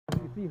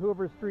see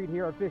Hoover Street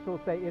here. Officials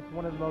say it's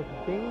one of the most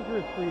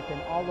dangerous streets in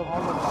all of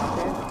Los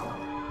Angeles.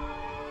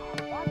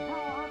 Watch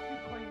how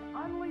OxyClean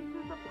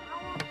unleashes the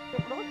power.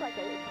 It looks like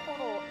a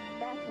total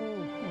mess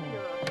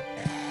here.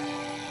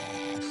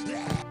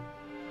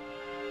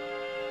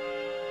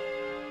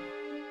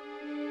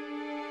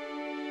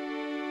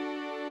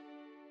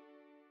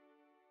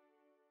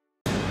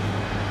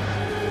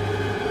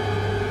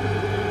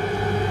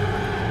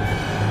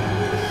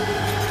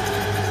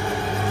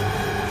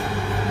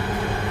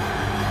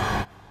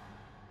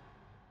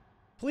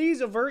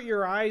 Please avert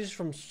your eyes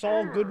from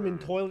Saul Goodman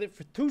toilet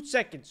for 2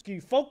 seconds. Can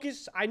you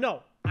focus? I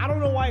know. I don't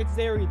know why it's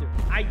there either.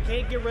 I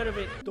can't get rid of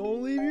it.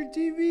 Don't leave your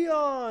TV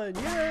on.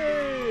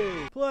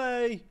 Yay!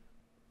 Play.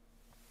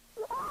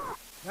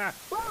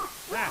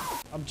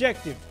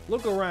 Objective.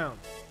 Look around.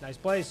 Nice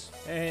place.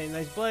 Hey,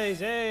 nice place.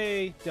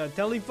 Hey.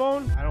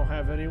 Telephone? I don't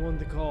have anyone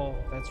to call.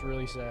 That's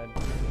really sad.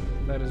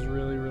 That is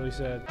really, really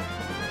sad.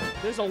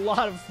 There's a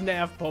lot of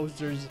FNAF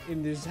posters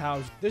in this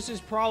house. This is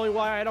probably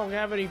why I don't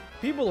have any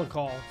people to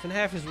call.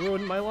 FNAF has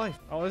ruined my life.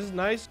 Oh, this is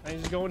nice. I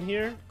just go in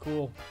here.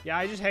 Cool. Yeah,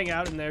 I just hang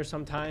out in there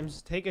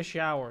sometimes. Take a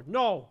shower.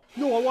 No,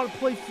 I want to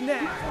play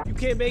FNAF. You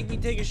can't make me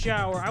take a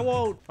shower. I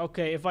won't.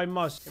 Okay, if I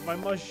must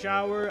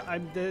shower,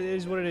 that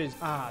is what it is.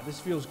 Ah, this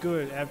feels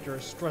good after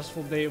a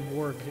stressful day of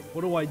work.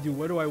 What do I do?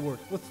 Where do I work?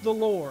 What's the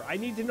lore? I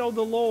need to know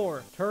the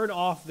lore. Turn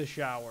off the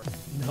shower.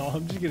 No,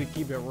 I'm just gonna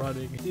keep it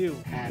running. Ew.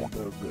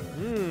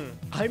 Hamburger.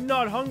 I'm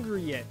not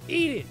hungry yet.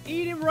 Eat it.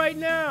 Eat it right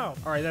now.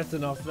 All right, that's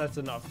enough. That's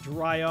enough.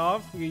 Dry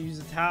off. You can use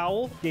a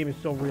towel. Game is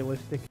so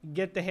realistic.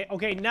 Get the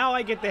okay, now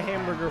I get the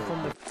hamburger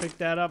from the... Pick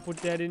that up. Put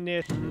that in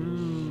there.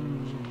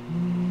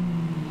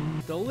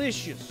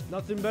 Delicious.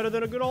 Nothing better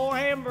than a good old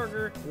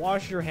hamburger.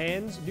 Wash your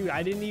hands. Dude,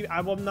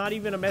 I'm not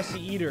even a messy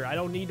eater. I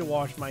don't need to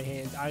wash my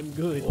hands. I'm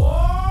good.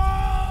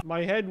 Whoa!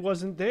 My head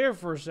wasn't there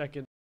for a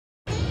second.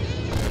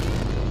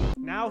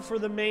 Now for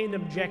the main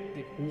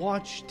objective.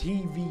 Watch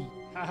TV.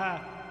 Haha.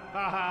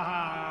 Ha ha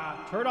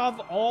ha. Turn off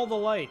all the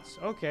lights.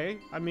 Okay.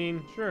 I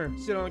mean, sure.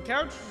 Sit on the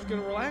couch, just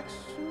gonna relax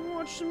and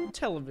watch some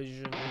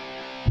television.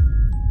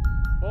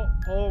 Oh,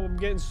 I'm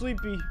getting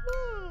sleepy.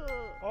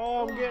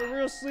 Oh, I'm getting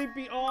real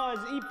sleepy. Oh,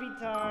 it's eepy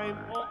time.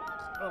 Oh.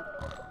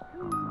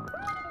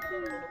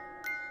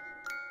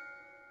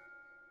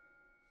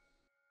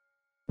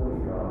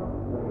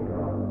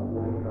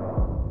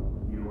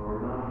 You are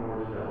not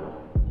yourself.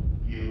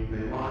 You've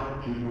been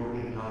lied to your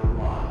entire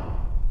life.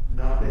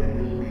 Nothing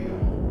is real.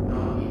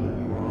 Not even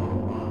your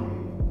own body.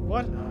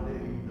 What?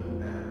 Nothing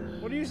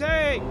matters. What are you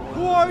saying?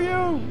 Who are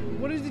you?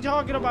 What is he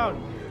talking about?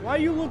 Why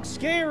you look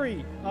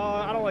scary?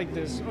 I don't like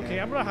this. Okay,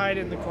 I'm gonna hide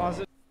in the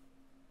closet.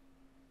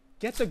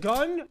 Get the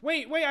gun?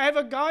 Wait, I have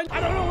a gun? I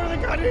don't know where the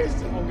gun is.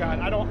 Oh God,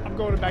 I'm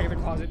going back in the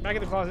closet. Back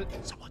in the closet.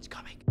 Someone's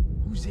coming.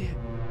 Who's there?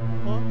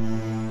 Huh?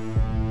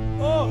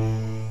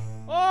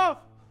 Oh!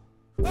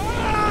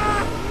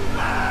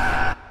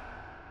 Ah!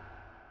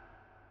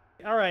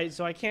 All right,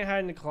 so I can't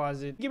hide in the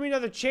closet. Give me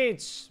another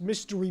chance,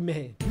 mystery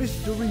man.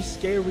 Mystery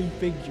scary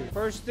figure.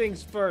 First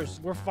things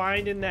first, we're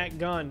finding that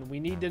gun.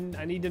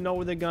 I need to know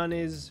where the gun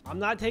is. I'm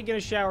not taking a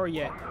shower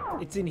yet.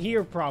 It's in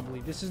here probably.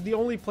 This is the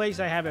only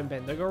place I haven't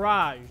been. The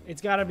garage.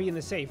 It's gotta be in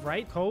the safe,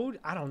 right? Code?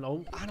 I don't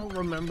know. I don't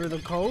remember the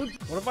code.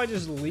 What if I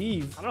just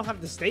leave? I don't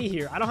have to stay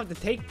here. I don't have to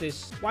take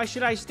this. Why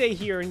should I stay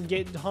here and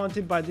get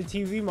haunted by the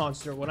TV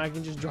monster when I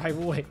can just drive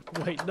away?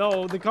 Wait,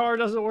 no, the car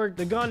doesn't work.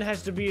 The gun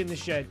has to be in the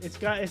shed. It's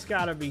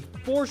gotta be.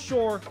 For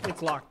sure,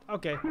 it's locked.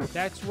 Okay,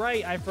 that's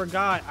right. I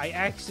forgot. I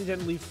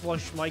accidentally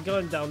flushed my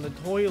gun down the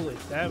toilet.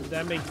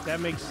 That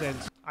makes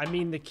sense. I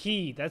mean the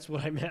key. That's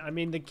what I meant. I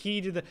mean the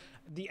key to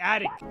the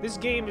attic. This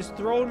game is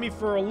throwing me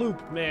for a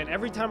loop, man.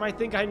 Every time I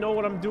think I know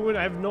what I'm doing,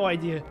 I have no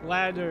idea.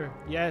 Ladder.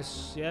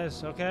 Yes.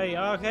 Okay.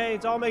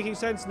 It's all making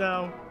sense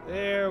now.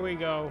 There we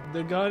go.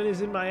 The gun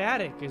is in my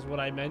attic, is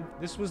what I meant.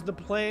 This was the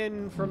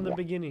plan from the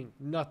beginning.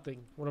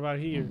 Nothing. What about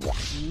here?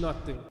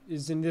 Nothing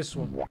is in this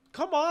one.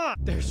 Come on.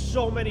 There's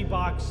so many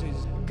boxes.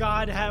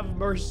 God have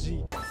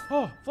mercy.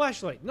 Oh,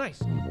 flashlight.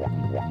 Nice.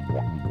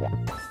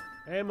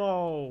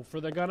 Ammo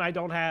for the gun I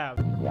don't have.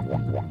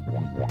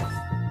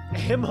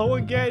 Ammo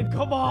again.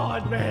 Come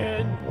on,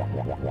 man.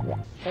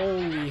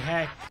 Holy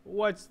heck.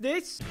 What's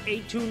this?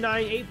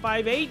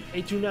 829858?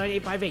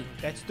 829858.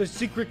 That's the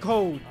secret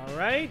code. All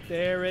right,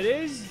 there it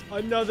is.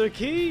 Another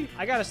key.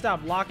 I gotta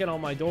stop locking all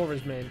my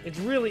doors, man. It's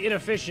really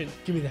inefficient.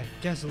 Give me that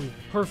gasoline.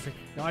 Perfect.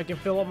 Now I can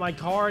fill up my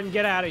car and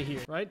get out of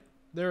here, right?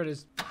 There it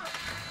is.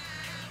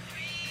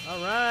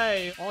 All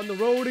right, on the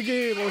road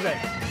again. What was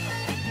that?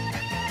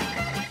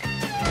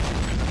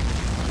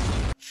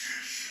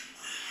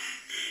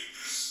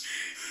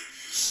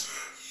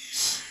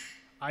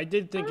 I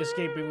did think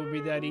escaping would be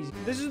that easy.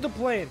 This is the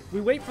plan.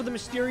 We wait for the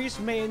mysterious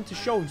man to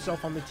show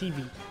himself on the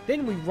TV.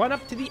 Then we run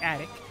up to the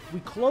attic. We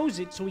close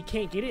it so he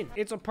can't get in.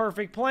 It's a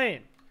perfect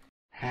plan.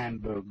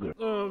 Hamburger.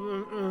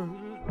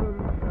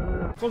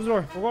 Close the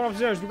door. We're going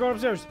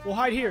upstairs. We'll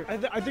hide here. I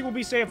think we'll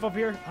be safe up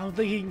here. I don't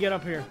think he can get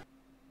up here.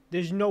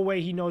 There's no way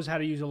he knows how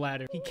to use a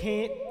ladder. He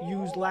can't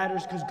use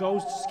ladders because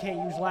ghosts can't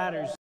use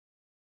ladders.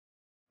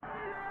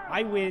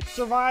 I win.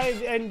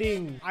 Survive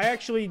ending. I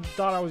actually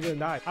thought I was gonna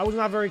die. I was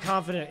not very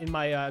confident in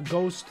my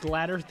ghost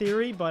ladder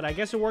theory, but I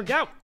guess it worked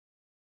out.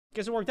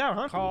 Guess it worked out,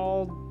 huh?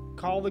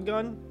 Call the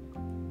gun?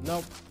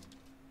 Nope.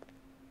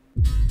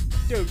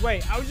 Dude,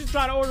 wait. I was just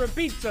trying to order a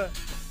pizza.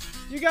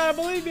 You gotta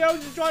believe me. I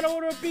was just trying to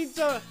order a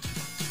pizza.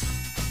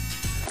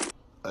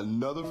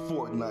 Another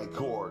Fortnite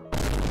cord.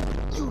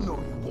 You know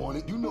you want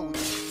it. You know.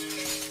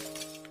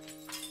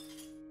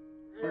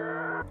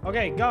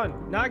 Okay,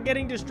 gun. Not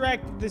getting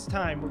distracted this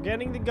time. We're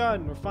getting the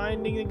gun. We're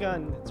finding the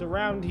gun. It's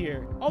around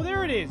here. Oh,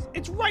 there it is.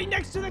 It's right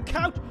next to the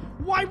couch.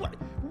 Why?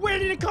 Where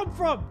did it come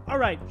from? All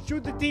right,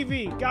 shoot the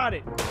TV. Got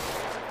it.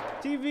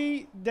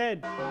 TV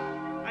dead.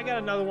 I got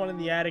another one in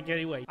the attic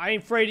anyway. I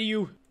ain't afraid of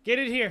you. Get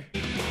it here.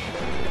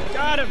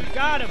 Got him.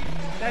 Got him.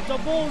 That's a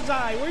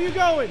bullseye. Where you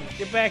going?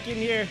 Get back in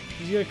here.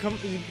 He's gonna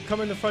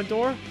come in the front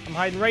door. I'm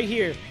hiding right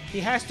here. He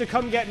has to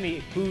come get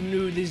me. Who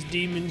knew this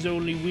demon's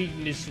only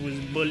weakness was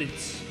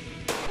bullets?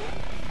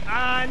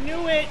 I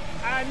knew it.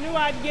 I knew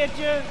I'd get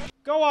you.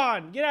 Go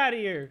on. Get out of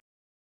here.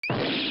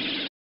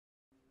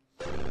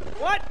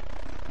 What?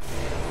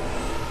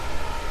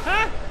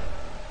 Huh?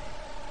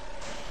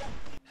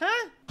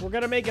 Huh? We're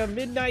gonna make a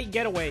midnight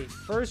getaway.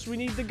 First, we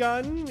need the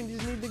gun. We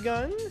just need the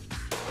gun.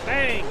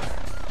 Bang.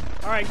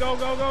 All right, go,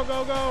 go, go,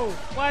 go, go.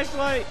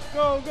 Flashlight.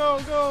 Go, go,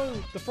 go.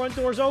 The front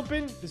door's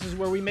open. This is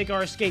where we make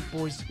our escape,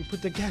 boys. We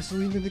put the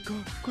gasoline in the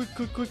car. Quick,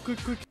 quick, quick,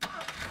 quick, quick.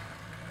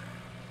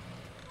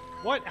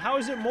 What? How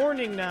is it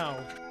morning now?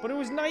 But it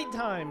was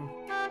nighttime.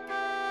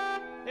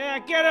 Yeah,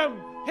 get him!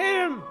 Hit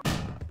him!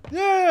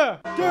 Yeah!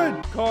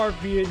 Good! Car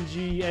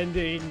PNG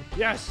ending.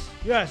 Yes!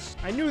 Yes!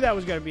 I knew that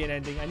was gonna be an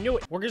ending. I knew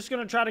it. We're just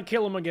gonna try to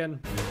kill him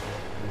again.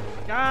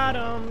 Got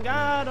him!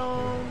 Got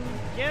him!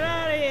 Get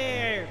out of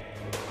here!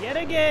 Yet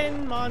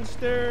again,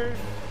 monster!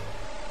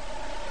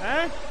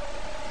 Huh?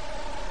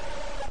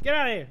 Get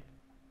out of here!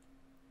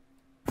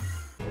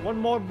 One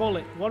more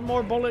bullet. One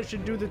more bullet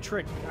should do the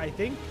trick, I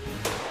think.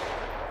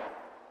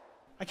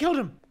 I killed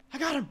him! I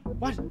got him!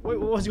 What? Wait,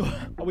 what was going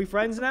on? Are we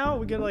friends now? Are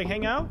we gonna, like,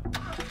 hang out?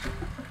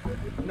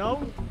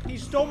 No? He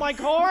stole my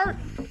car?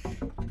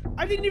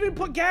 I didn't even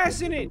put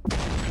gas in it!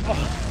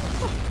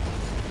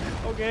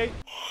 Oh. Okay.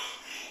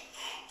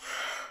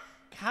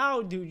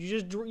 How, dude? You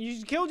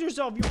just killed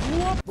yourself. You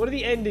blew up. What are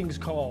the endings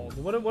called?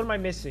 What am I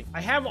missing?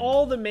 I have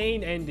all the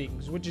main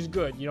endings, which is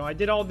good. You know, I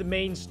did all the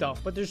main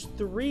stuff, but there's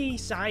 3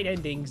 side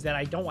endings that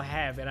I don't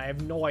have, and I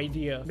have no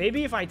idea.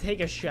 Maybe if I take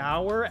a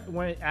shower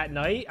at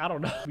night, I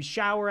don't know. We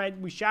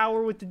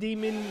shower with the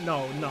demon.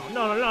 No, not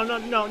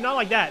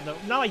like that. No,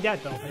 not like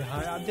that though.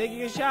 I'm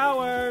taking a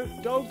shower.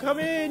 Don't come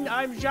in.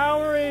 I'm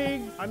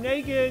showering. I'm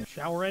naked.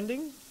 Shower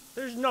ending?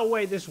 There's no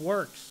way this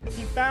works.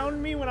 He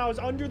found me when I was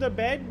under the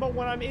bed, but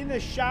when I'm in the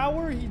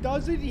shower, he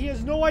doesn't. He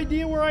has no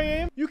idea where I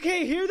am. You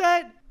can't hear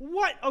that?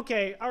 What?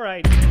 Okay, all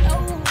right.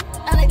 Oh,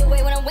 I like the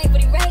way when I'm waiting for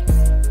the racks.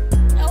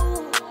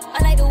 Oh,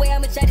 I like the way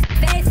I'ma try to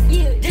face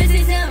you. This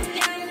is him.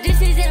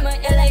 This is him, my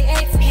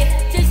LAX.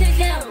 Yeah, this is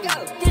him.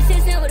 This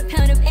is him with a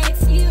pound of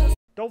X. You.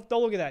 Don't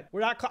look at that.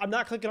 I'm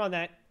not clicking on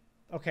that.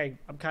 Okay,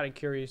 I'm kind of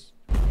curious.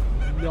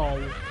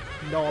 No,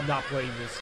 I'm not playing this.